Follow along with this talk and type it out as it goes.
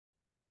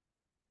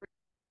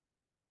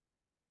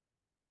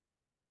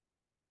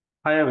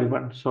Hi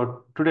everyone.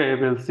 So today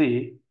we'll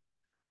see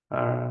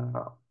uh,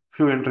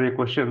 few interview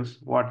questions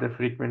what they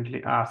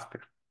frequently ask.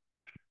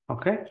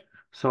 Okay.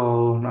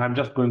 So I'm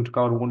just going to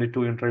cover only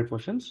two interview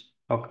questions.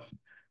 Okay.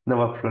 The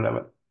workflow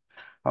level.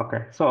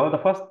 Okay. So the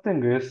first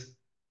thing is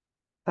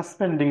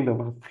suspending the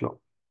workflow.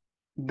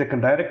 They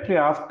can directly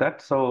ask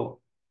that.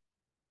 So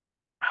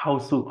how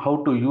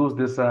to use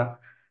this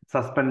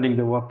suspending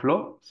the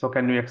workflow? So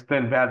can you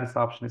explain where this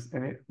option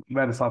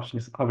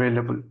is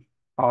available,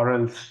 or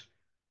else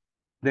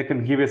they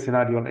can give a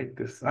scenario like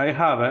this. I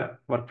have a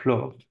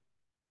workflow.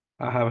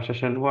 I have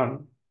session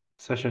 1,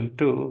 session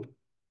 2,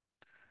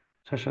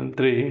 session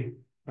 3,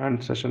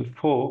 and session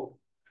 4,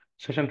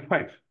 session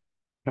 5.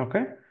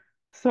 Okay.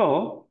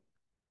 So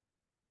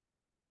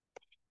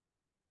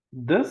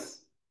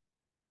this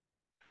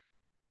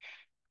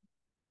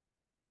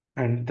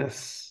and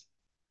this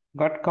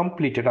got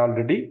completed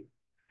already.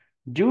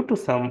 Due to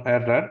some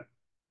error,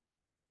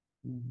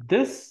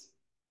 this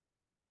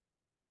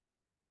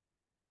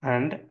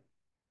and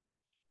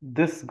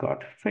this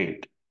got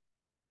failed.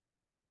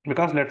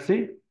 Because let's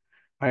see,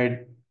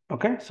 I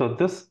okay, so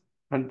this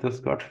and this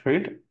got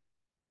failed.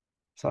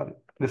 Sorry,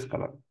 this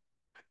color.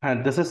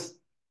 And this is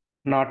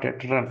not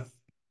yet run.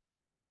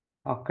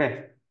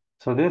 Okay.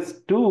 So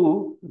this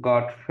two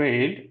got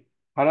failed,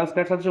 or else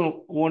let's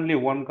assume only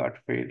one got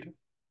failed.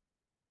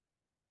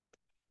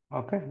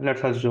 Okay,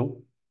 let's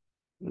assume,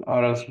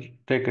 or else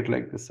take it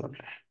like this only.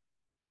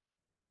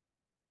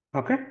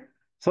 Okay,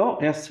 so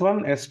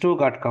S1, S2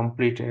 got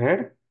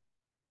completed.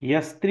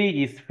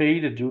 S3 is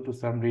failed due to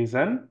some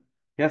reason.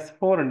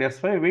 S4 and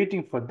S5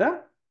 waiting for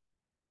the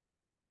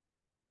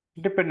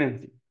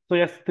dependency. So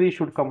S3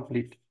 should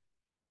complete.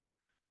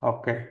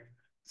 Okay,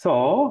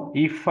 so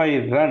if I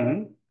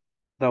run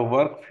the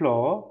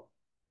workflow,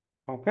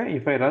 okay,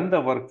 if I run the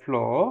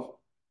workflow,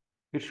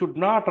 it should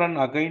not run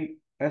again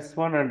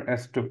S1 and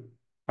S2.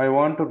 I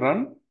want to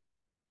run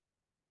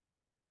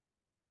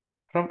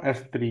from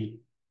S3.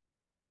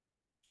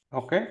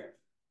 Okay.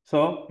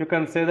 So you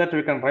can say that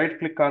we can right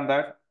click on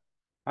that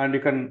and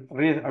you can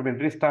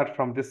restart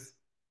from this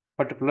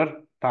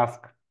particular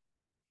task.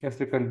 Yes,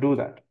 you can do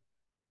that.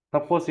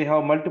 Suppose you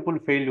have multiple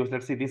failures.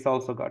 Let's see, this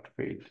also got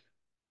failed.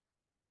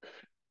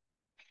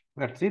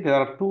 Let's see, there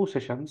are two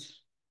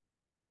sessions.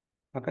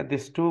 Okay,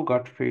 this two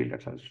got failed.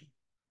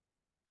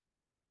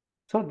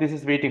 So this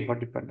is waiting for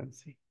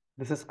dependency.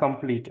 This is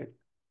completed.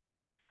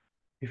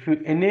 If you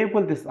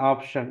enable this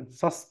option,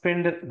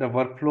 suspend the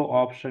workflow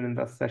option in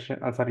the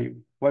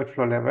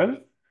workflow level.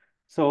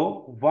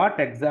 So what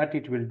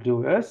exactly it will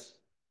do is,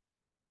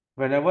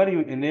 whenever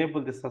you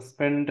enable the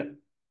suspend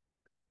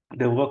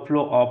the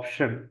workflow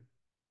option,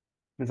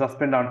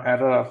 suspend on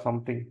error or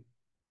something,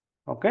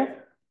 okay?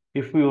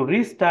 If you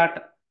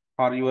restart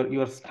or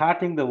you are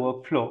starting the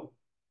workflow,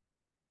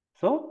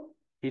 so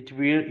it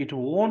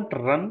won't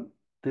run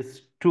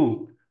this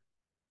two.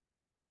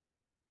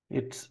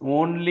 It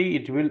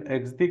will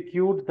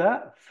execute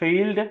the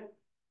failed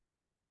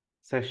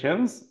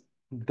sessions,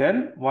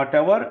 then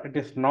whatever it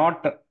is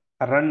not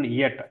run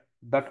yet,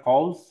 that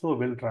also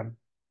will run.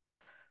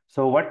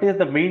 So what is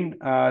the main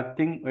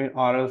thing,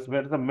 or else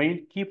where the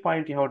main key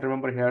point you have to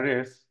remember here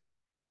is,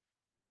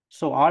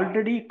 so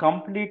already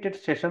completed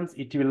sessions,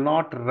 it will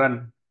not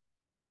run.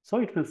 So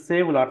it will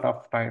save a lot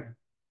of time.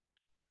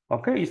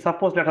 Okay,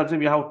 suppose let's assume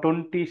we have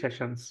 20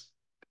 sessions.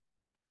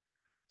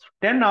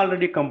 10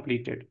 already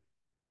completed.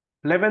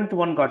 11th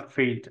one got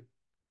failed.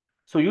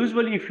 So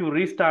usually if you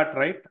restart,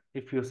 right?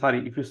 If you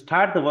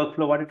start the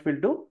workflow, what it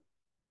will do?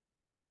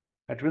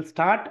 It will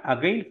start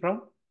again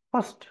from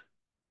first.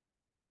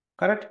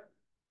 Correct?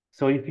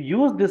 So if you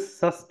use this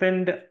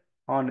suspend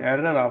on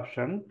error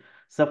option,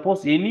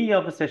 suppose any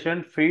of the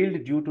session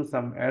failed due to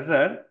some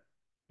error,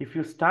 if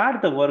you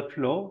start the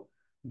workflow,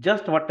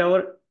 just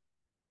whatever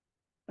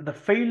the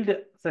failed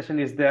session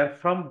is there,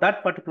 from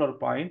that particular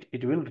point,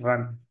 it will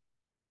run.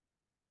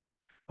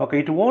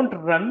 Okay, it won't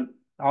run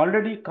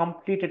already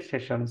completed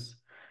sessions.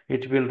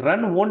 It will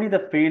run only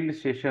the failed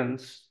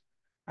sessions,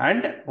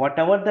 and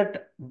whatever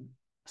that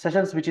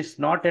sessions which is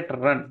not yet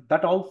run,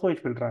 that also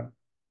it will run.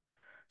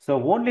 So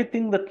only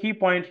thing, the key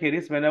point here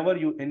is whenever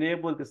you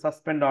enable the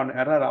suspend on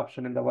error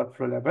option in the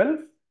workflow level,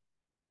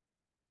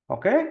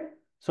 okay,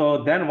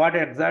 so then what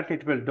exactly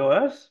it will do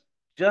is,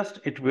 just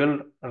it will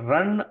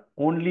run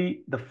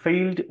only the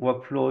failed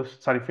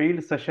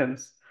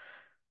sessions,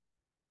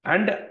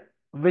 and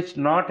which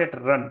not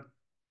yet run.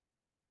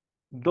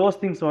 Those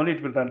things only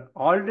it will run.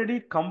 Already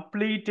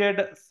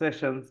completed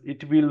sessions,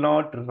 it will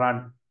not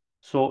run.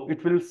 So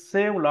it will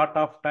save a lot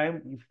of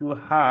time if you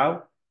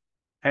have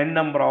n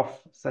number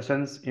of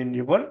sessions in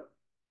your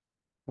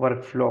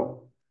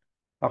workflow.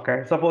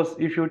 Okay, suppose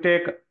if you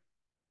take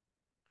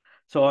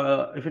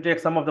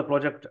some of the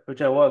project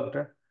which I worked,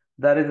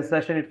 there is a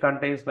session, it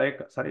contains like,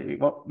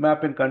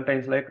 mapping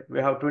contains like, we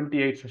have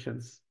 28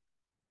 sessions.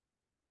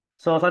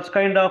 So such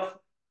kind of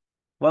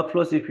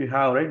workflows if you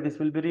have, right, this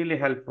will be really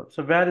helpful.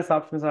 So where these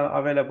options are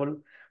available,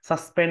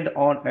 suspend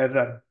on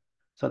error.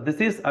 So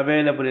this is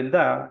available in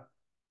the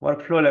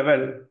workflow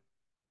level,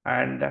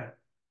 and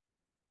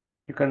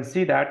You can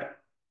see that.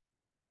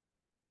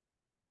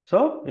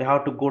 So you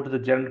have to go to the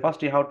general.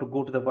 First, you have to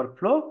go to the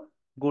workflow,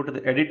 go to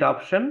the edit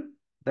option,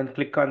 then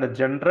click on the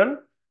general.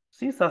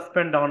 See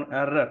suspend on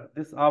error.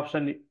 This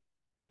option,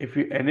 if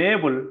you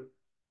enable,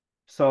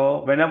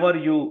 so whenever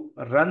you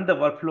run the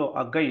workflow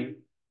again,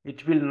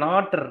 it will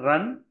not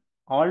run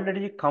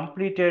already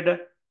completed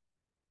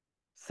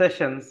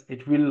sessions.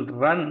 It will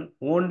run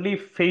only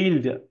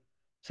failed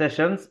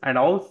sessions, and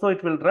also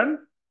it will run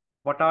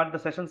what are the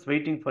sessions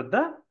waiting for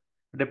the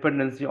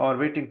dependency or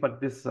waiting for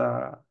this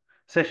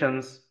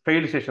sessions,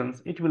 failed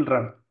sessions, it will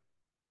run.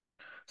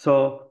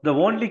 So the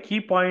only key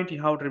point you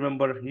have to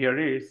remember here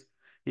is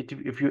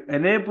if you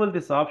enable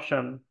this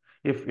option,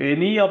 if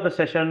any of the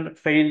session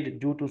failed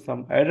due to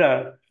some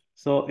error,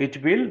 so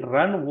it will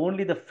run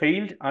only the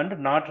failed and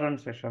not run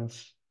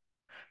sessions.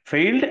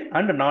 Failed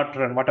and not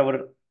run,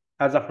 whatever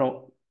as of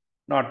now,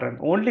 not run.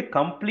 Only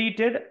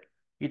completed,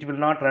 it will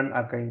not run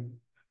again.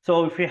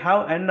 So if you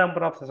have n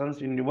number of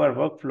sessions in your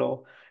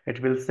workflow,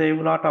 it will save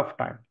a lot of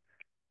time.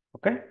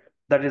 Okay,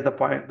 that is the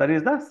point. That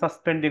is the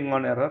suspending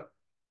on error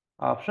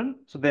option.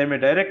 So they may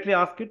directly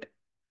ask it,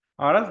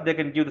 or else they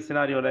can give the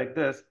scenario like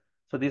this.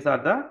 So these are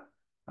the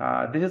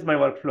this is my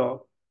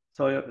workflow.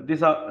 So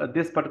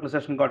this particular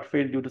session got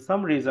failed due to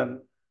some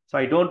reason. So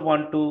I don't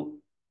want to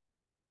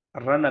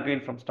run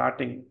again from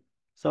starting.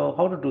 So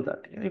how to do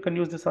that? You can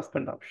use the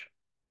suspend option.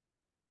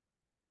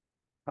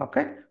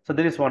 Okay, so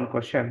there is one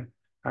question,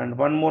 and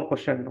one more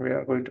question we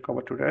are going to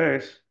cover today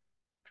is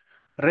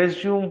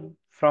resume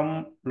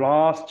from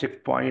last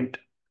checkpoint.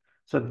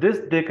 So this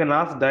they can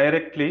ask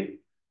directly.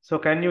 So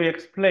can you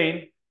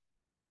explain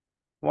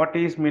what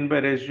is mean by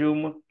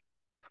resume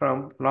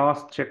from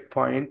last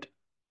checkpoint?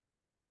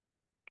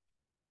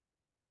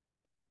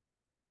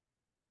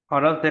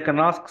 Or else they can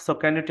ask, so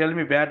can you tell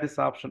me where this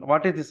option,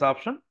 what is this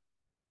option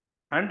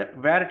and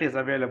where it is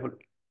available?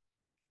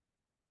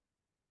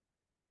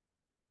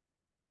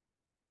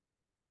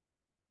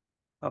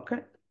 Okay,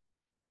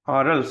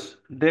 or else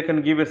they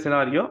can give a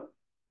scenario.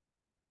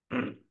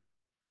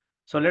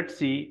 So let's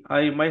see,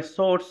 my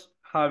source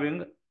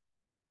having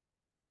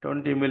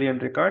 20 million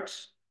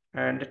records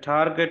and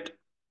target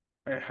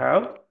I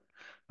have.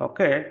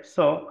 Okay,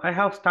 so I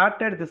have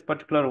started this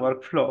particular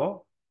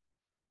workflow.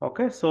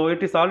 Okay, so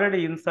it is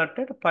already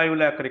inserted 5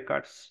 lakh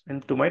records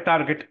into my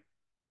target.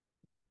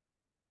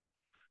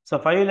 So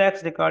 5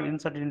 lakhs record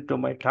inserted into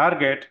my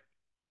target.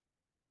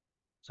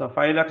 So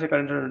 5 lakhs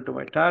record inserted into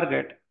my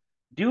target.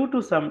 Due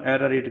to some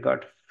error, it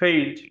got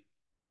failed.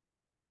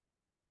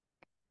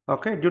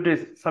 Okay, due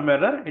to some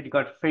error, it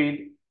got failed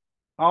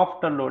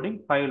after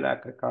loading 5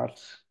 lakh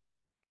records.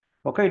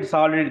 Okay, it's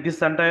already,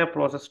 this entire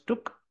process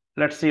took,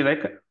 let's see,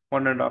 like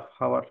 1.5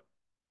 hours.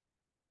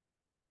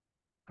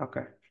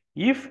 Okay,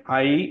 if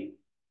I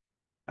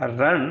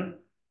run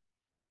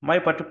my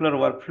particular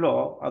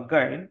workflow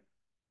again,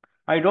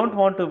 I don't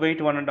want to wait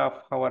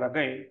 1.5 hours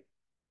again.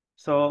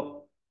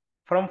 So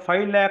from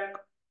 5 lakh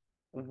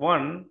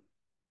 1,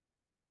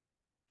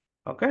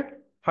 okay,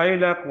 5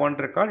 lakh 1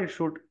 record, it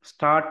should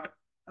start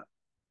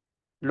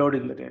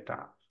loading the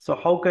data. So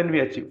how can we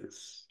achieve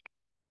this?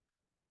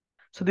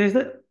 So this is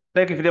the,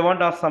 like if they want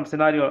to ask some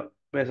scenario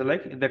based,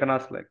 like they can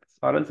ask like this,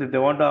 or else if they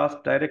want to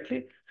ask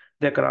directly,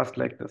 they can ask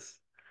like this.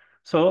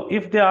 So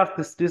if they ask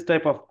this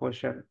type of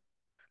question,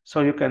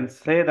 so you can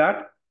say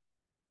that.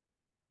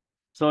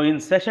 So in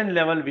session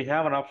level, we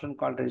have an option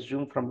called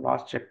resume from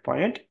last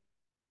checkpoint.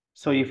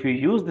 So if you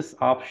use this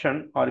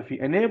option or if you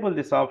enable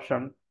this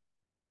option,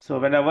 so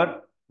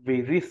whenever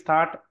we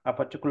restart a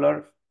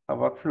particular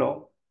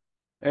workflow,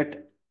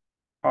 it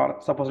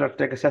or suppose let's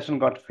take a session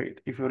got failed.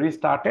 If you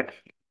restart it,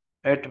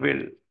 it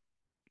will,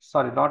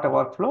 sorry, not a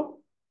workflow.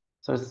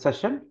 So it's a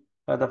session.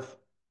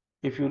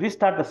 If you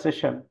restart the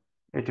session,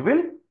 it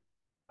will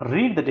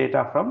read the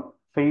data from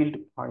failed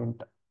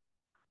point.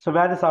 So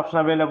where is option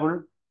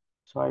available?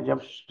 So I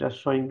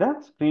just showing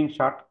the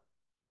screenshot.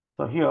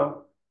 So here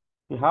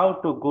you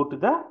have to go to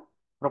the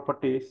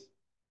properties.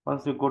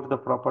 Once you go to the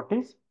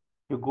properties,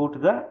 you go to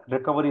the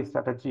recovery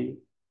strategy.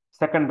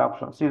 Second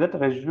option, see that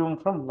resume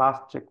from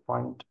last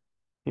checkpoint.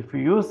 If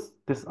you use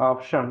this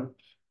option,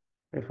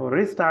 if you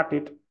restart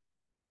it,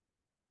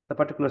 the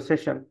particular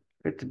session,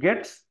 it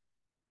gets,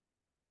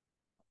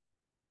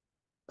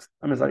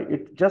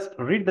 it just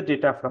read the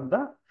data from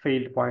the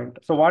failed point.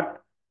 So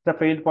what the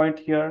failed point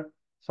here?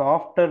 So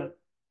after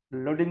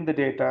loading the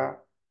data,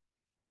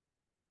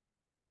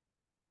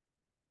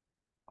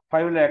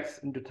 5 lakhs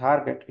into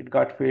target, it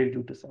got failed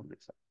due to some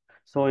reason.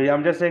 So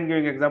I'm just saying,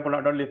 giving example,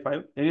 not only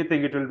 5,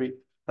 anything it will be.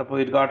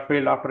 Suppose it got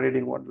failed after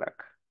reading 1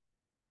 lakh.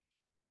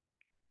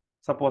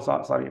 Suppose,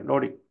 sorry,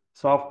 loading.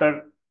 So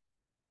after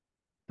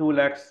 2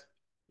 lakhs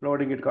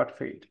loading, it got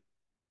failed.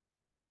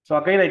 So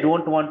again, I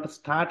don't want to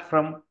start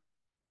from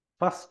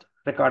first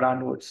record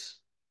onwards.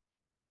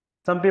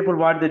 Some people,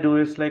 what they do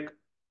is like,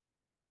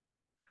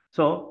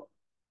 so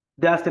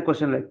they ask the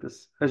question like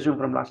this, resume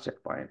from last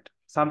checkpoint.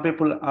 Some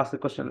people ask the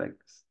question like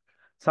this.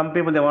 Some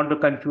people, they want to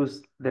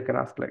confuse, they can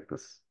ask like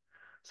this.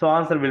 So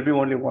answer will be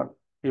only one.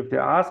 If they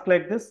ask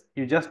like this,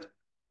 you just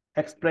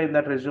explain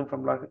that resume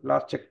from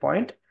last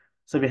checkpoint.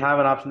 So we have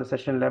an option in the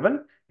session level.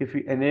 If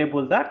we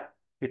enable that,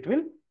 it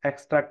will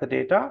extract the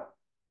data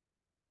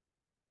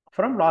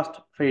from last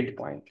failed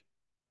point.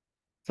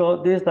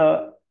 So this is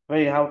the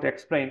way you have to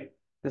explain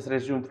this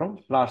resume from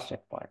last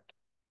checkpoint.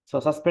 So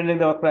suspending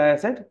the workflow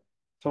as I said.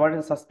 So what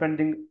is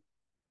suspending?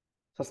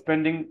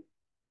 Suspending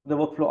the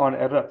workflow on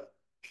error.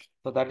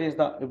 So that is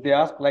the, if they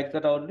ask like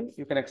that only,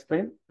 you can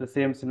explain the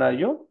same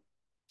scenario.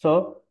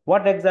 So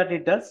what exactly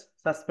it does?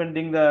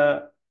 Suspending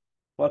the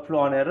workflow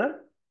on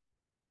error.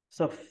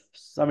 So,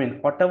 I mean,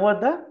 whatever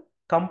the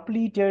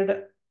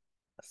completed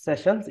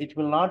sessions, it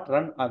will not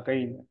run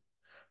again.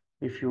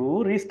 If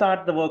you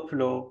restart the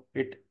workflow,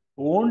 it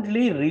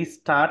only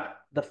restart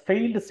the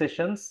failed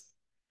sessions.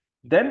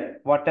 Then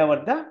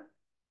whatever the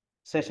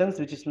sessions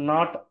which is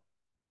not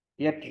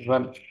yet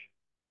run.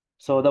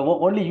 So the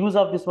only use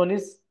of this one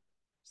is,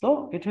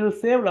 so it will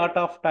save a lot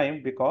of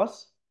time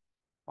because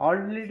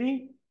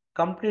already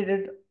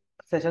completed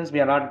sessions we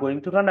are not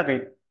going to run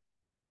again.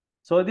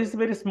 So this is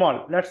very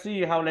small. Let's see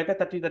you have like a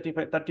 30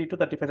 to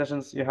 35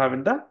 sessions you have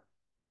in the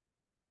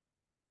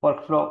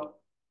workflow.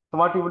 So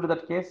what you will do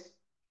that case?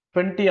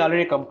 20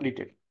 already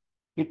completed.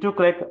 It took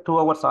like 2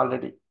 hours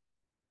already.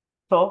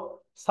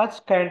 So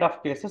such kind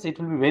of cases, it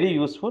will be very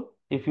useful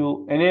if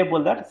you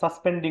enable that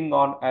suspending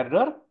on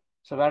error.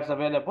 So that's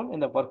available in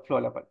the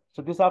workflow level.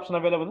 So this option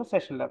available in the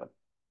session level.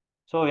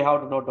 So you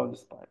have to note down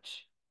this part.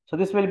 So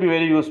this will be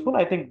very useful.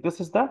 I think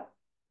this is the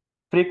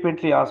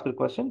frequently asked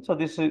question. So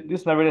this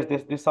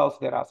nowadays this also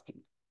they're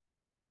asking.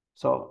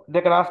 So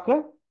they can ask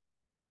a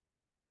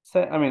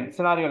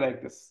scenario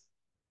like this.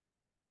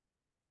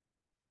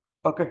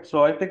 Okay,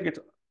 so I think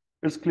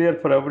it's clear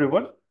for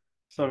everyone.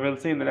 So we'll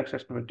see in the next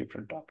session with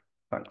different topic.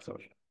 Thanks so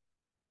much.